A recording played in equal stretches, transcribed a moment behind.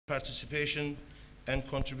participation and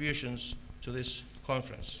contributions to this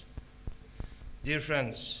conference. Dear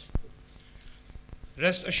friends,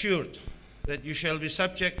 rest assured that you shall be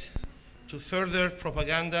subject to further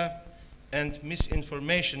propaganda and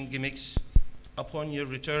misinformation gimmicks upon your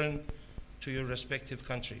return to your respective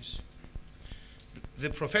countries. The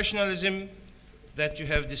professionalism that you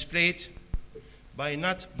have displayed by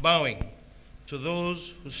not bowing to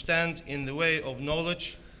those who stand in the way of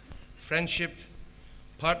knowledge, friendship,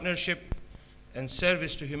 partnership, and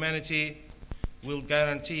service to humanity will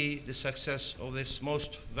guarantee the success of this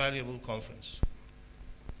most valuable conference.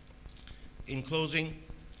 In closing,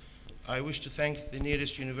 I wish to thank the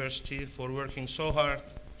nearest university for working so hard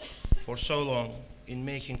for so long in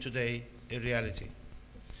making today a reality.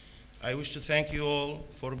 I wish to thank you all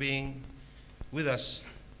for being with us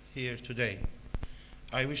here today.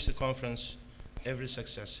 I wish the conference every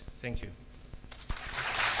success. Thank you.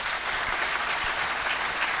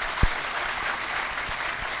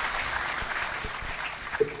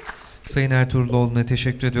 Sayın Ertuğruloğlu'na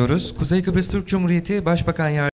teşekkür ediyoruz. Kuzey Kıbrıs Türk Cumhuriyeti Başbakan Yardımcısı